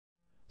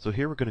So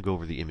here we're going to go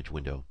over the image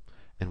window,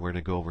 and we're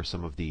going to go over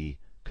some of the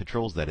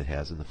controls that it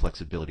has and the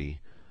flexibility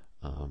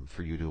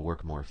for you to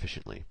work more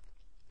efficiently.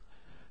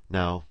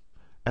 Now,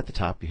 at the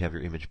top you have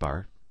your image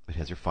bar. It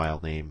has your file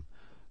name,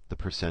 the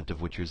percent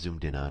of which you're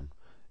zoomed in on,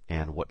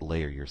 and what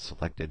layer you're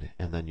selected,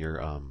 and then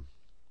your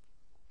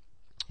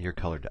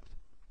color depth.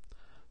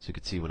 So you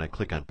can see when I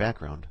click on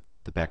background,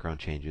 the background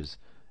changes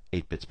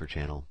 8 bits per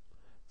channel.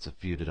 It's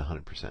viewed at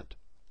 100%.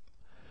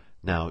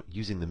 Now,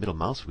 using the middle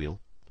mouse wheel,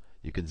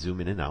 you can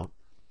zoom in and out,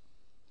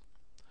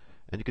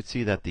 and you can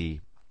see that the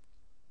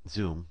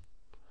zoom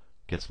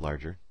gets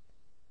larger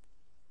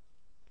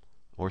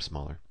or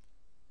smaller.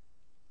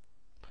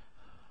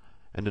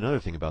 And another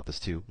thing about this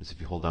too is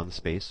if you hold down the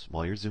space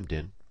while you're zoomed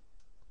in,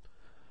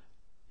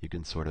 you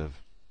can sort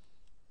of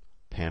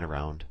pan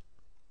around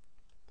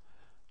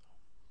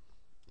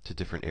to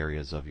different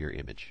areas of your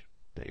image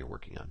that you're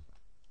working on.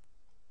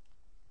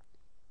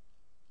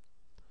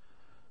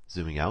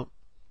 Zooming out,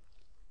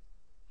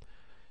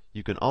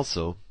 you can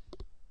also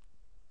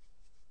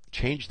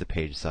change the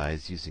page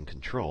size using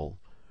Control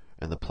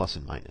and the plus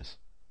and minus.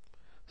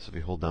 So if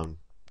you hold down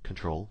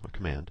Control or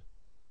Command,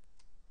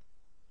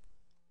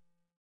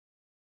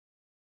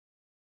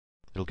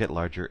 it'll get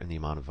larger in the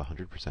amount of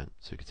 100%.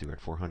 So you can see we're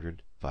at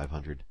 400,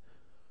 500,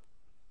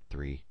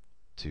 3,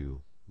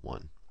 2,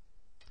 1.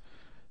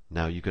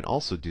 Now you can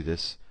also do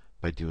this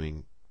by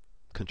doing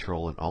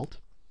Control and Alt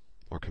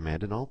or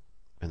Command and Alt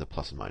and the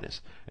plus and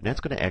minus. And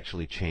that's going to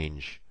actually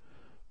change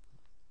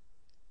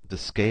the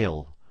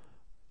scale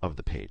of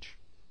the page,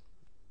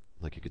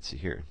 like you can see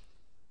here.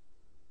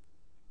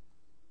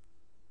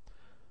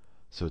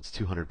 So it's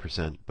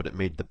 200%, but it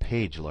made the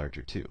page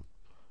larger too.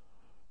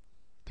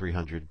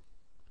 300,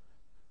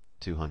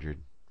 200,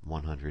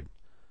 100,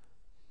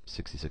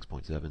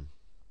 66.7,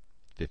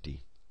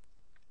 50.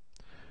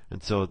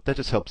 And so that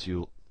just helps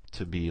you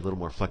to be a little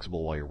more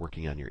flexible while you're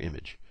working on your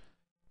image.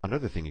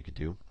 Another thing you could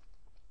do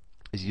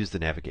is use the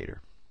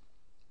navigator.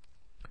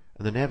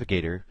 And the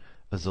navigator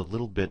is a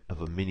little bit of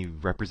a mini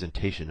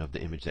representation of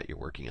the image that you're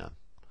working on.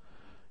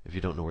 If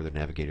you don't know where the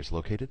navigator is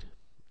located,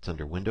 it's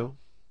under Window,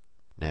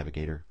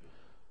 Navigator,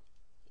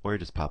 or you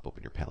just pop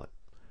open your palette.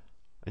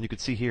 And you can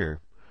see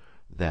here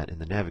that in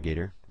the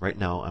navigator, right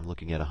now I'm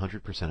looking at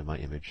 100% of my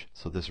image,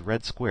 so this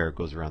red square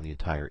goes around the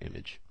entire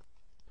image.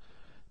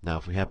 Now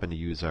if we happen to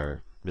use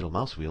our middle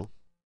mouse wheel,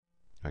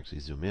 or actually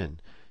zoom in,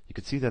 you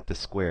can see that the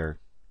square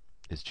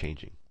is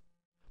changing.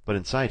 But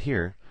inside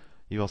here,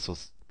 you also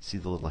see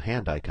the little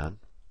hand icon.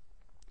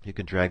 You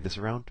can drag this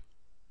around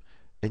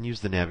and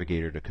use the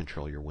navigator to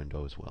control your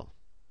window as well,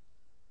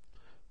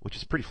 which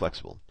is pretty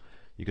flexible.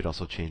 You could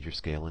also change your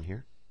scale in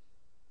here,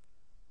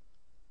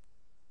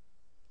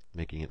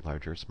 making it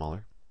larger or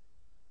smaller,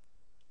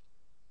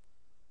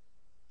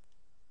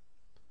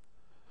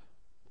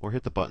 or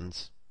hit the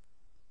buttons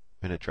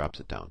and it drops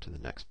it down to the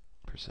next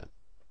percent.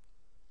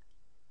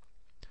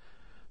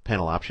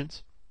 Panel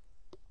options.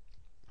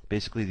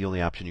 Basically the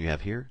only option you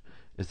have here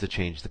is to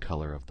change the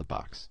color of the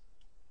box.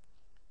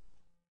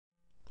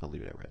 I'll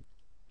leave it at red.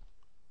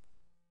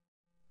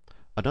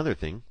 Another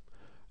thing,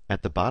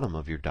 at the bottom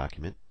of your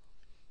document,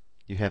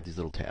 you have these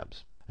little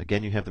tabs.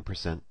 Again, you have the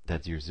percent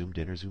that you're zoomed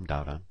in or zoomed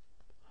out on.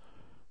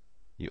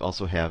 You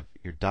also have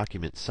your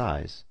document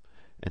size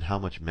and how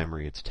much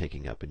memory it's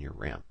taking up in your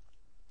RAM.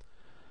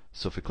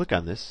 So if we click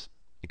on this,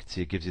 you can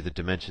see it gives you the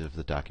dimension of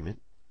the document,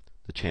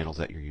 the channels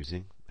that you're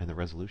using, and the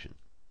resolution.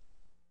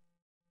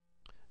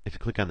 If you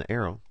click on the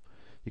arrow,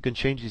 you can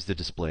change these to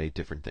display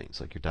different things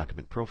like your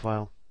document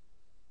profile,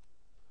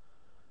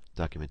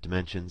 document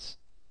dimensions,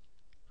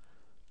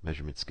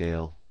 measurement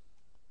scale,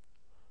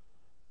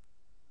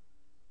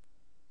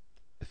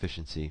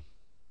 efficiency,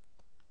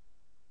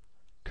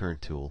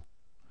 current tool,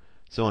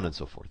 so on and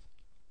so forth.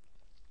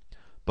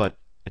 But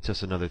it's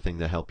just another thing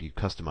that helps you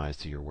customize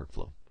to your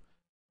workflow.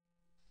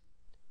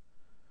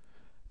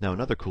 Now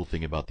another cool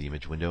thing about the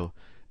image window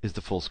is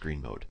the full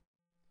screen mode.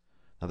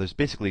 Now there's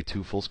basically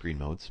two full screen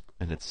modes,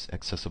 and it's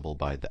accessible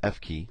by the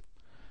F key.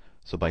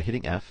 So by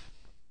hitting F,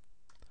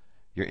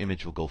 your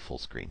image will go full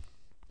screen.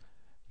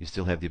 You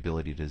still have the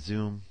ability to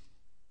zoom,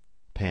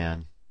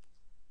 pan,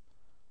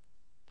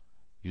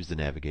 use the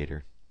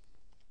navigator,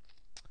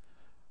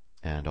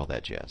 and all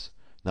that jazz.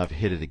 Now if you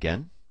hit it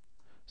again,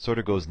 sort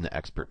of goes into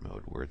expert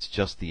mode, where it's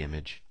just the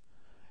image,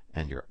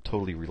 and you're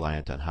totally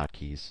reliant on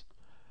hotkeys.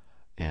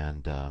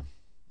 And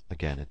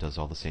again, it does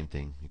all the same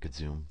thing. You could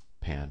zoom,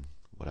 pan,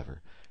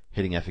 whatever.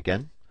 Hitting F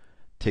again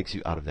takes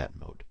you out of that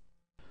mode.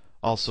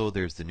 Also,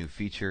 there's the new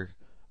feature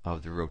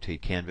of the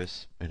rotate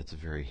canvas, and it's a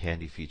very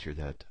handy feature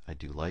that I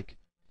do like.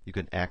 You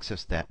can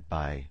access that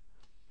by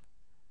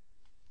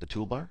the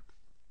toolbar.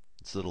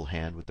 It's a little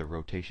hand with the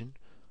rotation,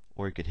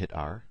 or you can hit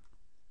R,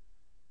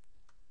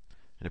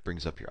 and it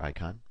brings up your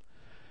icon.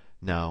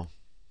 Now,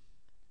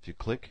 if you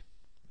click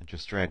and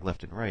just drag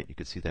left and right, you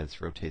can see that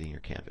it's rotating your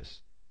canvas.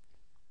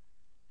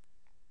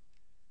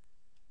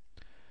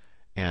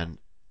 And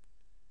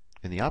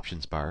in the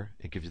options bar,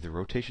 it gives you the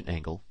rotation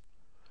angle,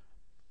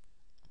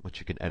 which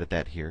you can edit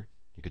that here.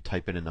 You could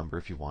type in a number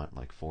if you want,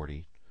 like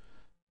 40,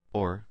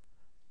 or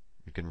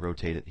You can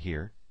rotate it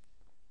here.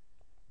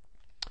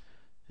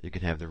 You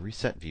can have the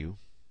reset view.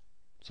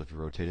 So if you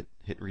rotate it,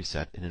 hit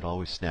reset, and it'll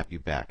always snap you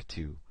back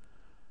to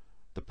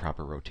the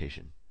proper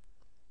rotation.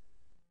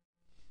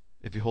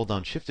 If you hold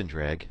down Shift and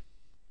drag,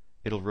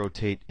 it'll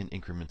rotate in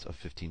increments of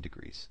 15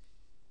 degrees.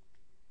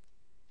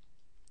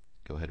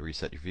 Go ahead and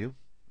reset your view,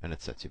 and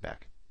it sets you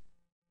back.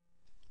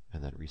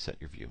 And then reset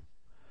your view.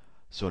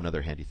 So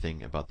another handy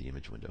thing about the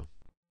image window.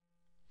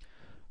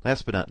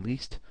 Last but not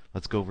least,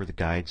 let's go over the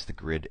guides, the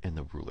grid, and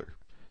the ruler.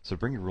 So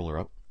bring your ruler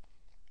up.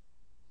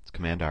 It's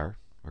Command R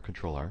or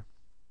Control R.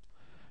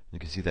 You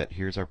can see that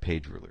here's our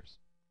page rulers.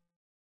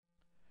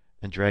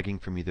 And dragging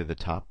from either the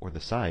top or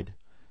the side,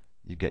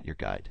 you get your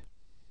guide.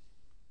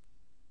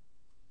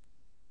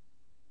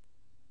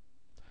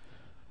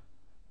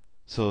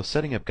 So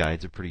setting up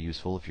guides are pretty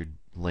useful if you're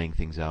laying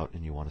things out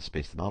and you want to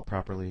space them out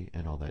properly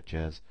and all that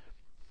jazz.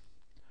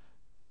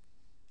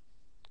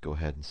 Go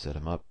ahead and set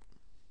them up.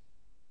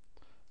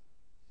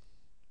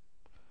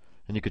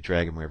 And you could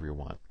drag them wherever you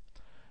want.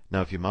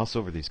 Now if you mouse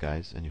over these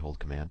guys and you hold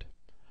Command,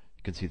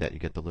 you can see that you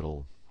get the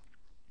little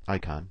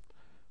icon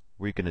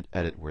where you can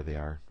edit where they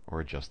are or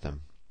adjust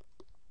them.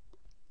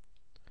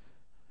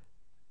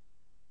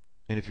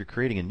 And if you're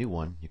creating a new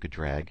one, you could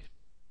drag.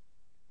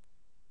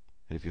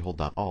 And if you hold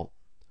down Alt,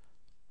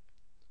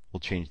 we'll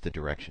change the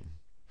direction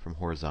from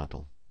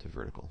horizontal to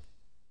vertical.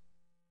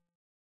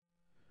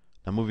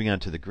 Now moving on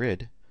to the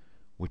grid,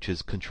 which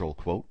is Control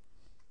Quote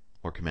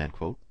or Command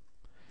Quote,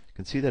 you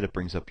can see that it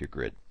brings up your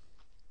grid.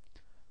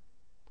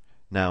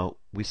 Now,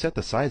 we set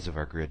the size of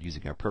our grid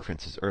using our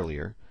preferences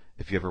earlier.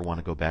 If you ever want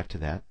to go back to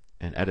that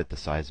and edit the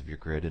size of your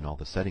grid and all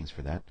the settings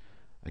for that,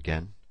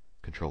 again,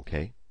 Control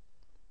K,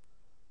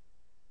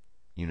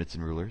 Units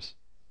and Rulers,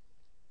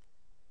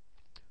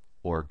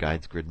 or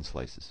Guides, Grid, and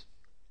Slices.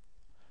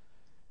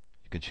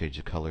 You can change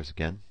the colors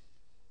again.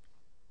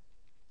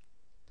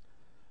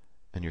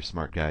 And your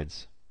smart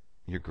guides,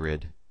 your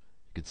grid,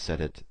 you could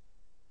set it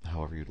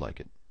however you'd like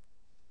it.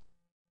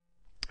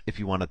 If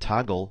you want to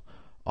toggle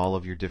all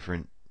of your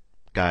different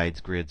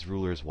guides, grids,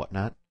 rulers,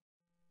 whatnot,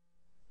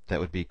 that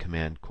would be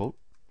Command Quote,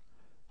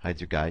 hides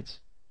your guides.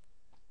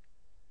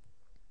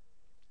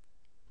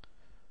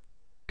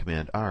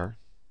 Command R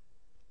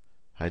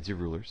hides your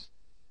rulers.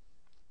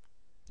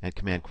 And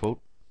Command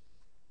Quote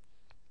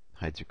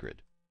hides your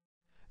grid.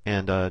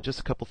 And just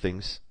a couple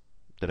things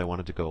that I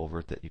wanted to go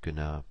over that you can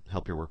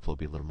help your workflow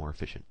be a little more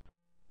efficient.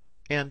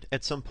 And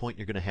at some point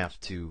you're going to have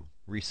to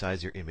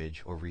resize your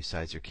image or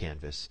resize your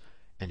canvas,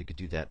 and you could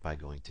do that by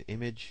going to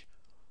Image,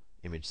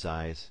 Image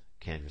Size,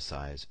 Canvas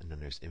Size, and then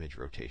there's Image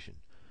Rotation.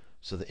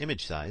 So the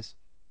image size,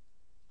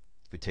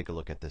 if we take a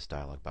look at this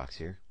dialog box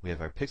here, we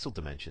have our pixel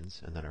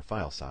dimensions and then our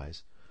file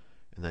size,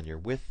 and then your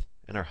width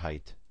and our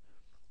height.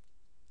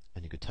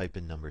 And you could type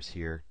in numbers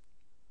here.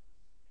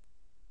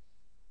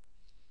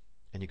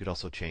 And you could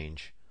also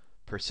change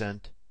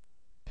percent,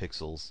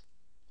 pixels,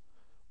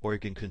 or you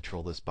can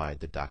control this by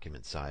the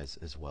document size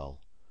as well,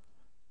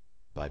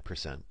 by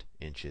percent,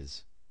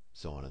 inches,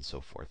 so on and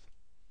so forth.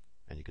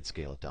 And you could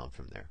scale it down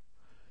from there.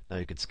 Now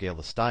you could scale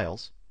the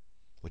styles,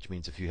 which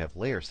means if you have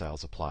layer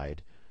styles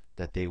applied,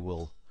 that they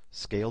will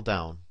scale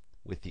down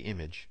with the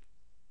image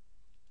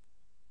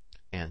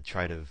and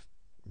try to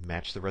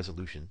match the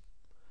resolution.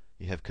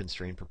 You have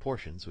constrained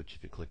proportions, which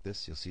if you click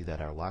this, you'll see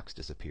that our locks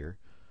disappear.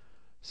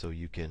 So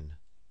you can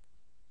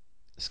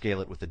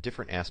scale it with a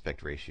different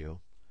aspect ratio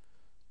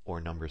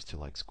or numbers to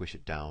like squish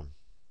it down.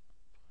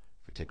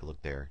 If we take a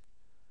look there,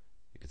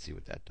 you can see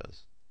what that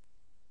does.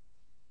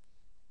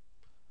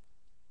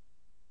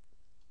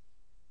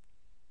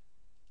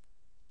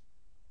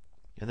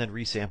 And then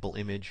resample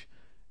image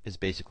is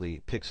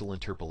basically pixel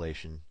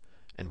interpolation,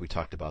 and we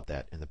talked about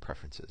that in the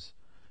preferences.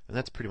 And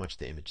that's pretty much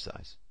the image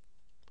size.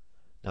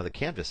 Now the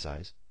canvas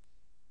size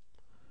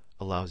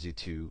allows you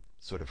to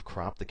sort of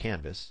crop the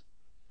canvas.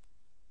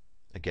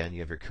 Again, you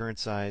have your current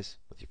size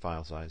with your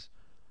file size,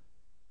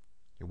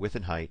 your width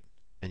and height,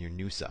 and your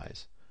new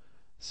size.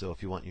 So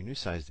if you want your new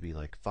size to be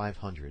like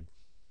 500,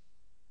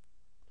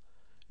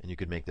 and you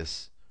could make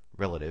this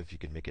relative, you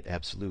could make it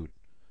absolute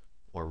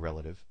or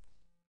relative.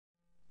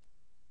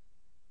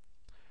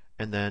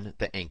 And then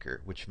the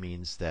anchor, which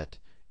means that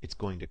it's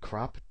going to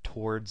crop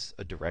towards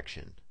a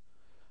direction.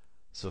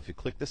 So if you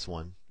click this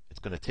one, it's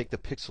going to take the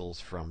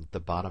pixels from the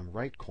bottom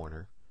right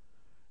corner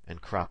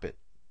and crop it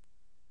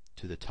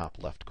to the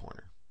top left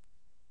corner.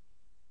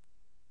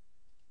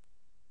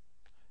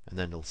 And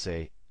then it'll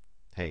say,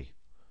 hey,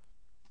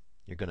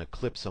 you're going to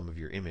clip some of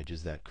your image,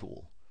 is that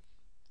cool?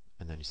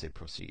 And then you say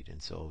proceed,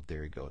 and so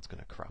there you go, it's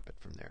going to crop it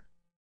from there.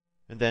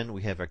 And then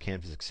we have our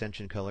canvas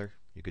extension color.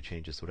 You could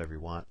change this whatever you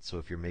want. So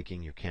if you're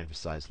making your canvas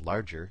size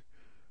larger,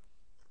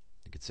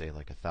 you could say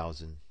like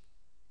 1,000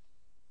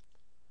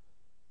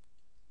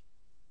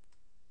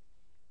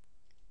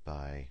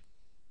 by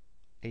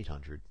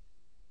 800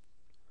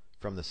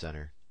 from the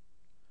center.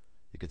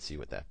 You could see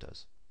what that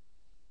does.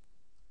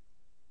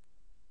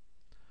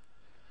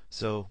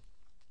 So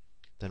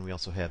then we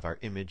also have our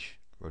image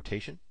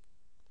rotation,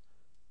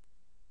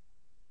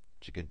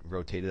 which you could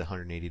rotate it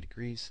 180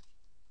 degrees.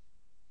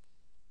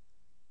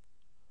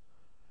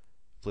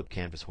 flip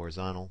canvas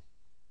horizontal,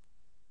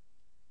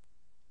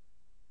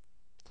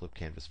 flip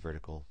canvas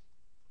vertical,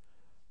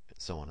 and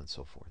so on and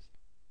so forth.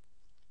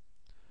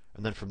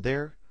 And then from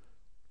there,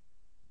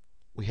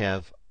 we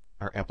have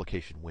our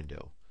application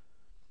window,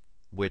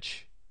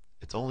 which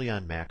it's only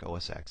on Mac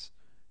OS X.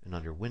 And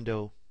under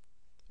Window,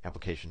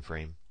 Application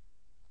Frame,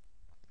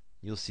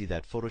 you'll see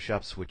that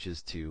Photoshop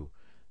switches to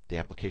the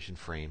application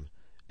frame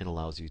and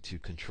allows you to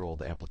control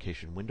the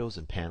application windows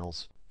and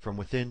panels from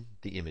within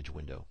the image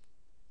window.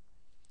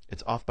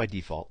 It's off by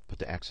default, but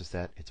to access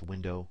that, it's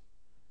Window,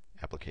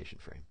 Application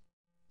Frame.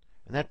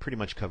 And that pretty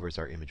much covers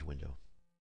our image window.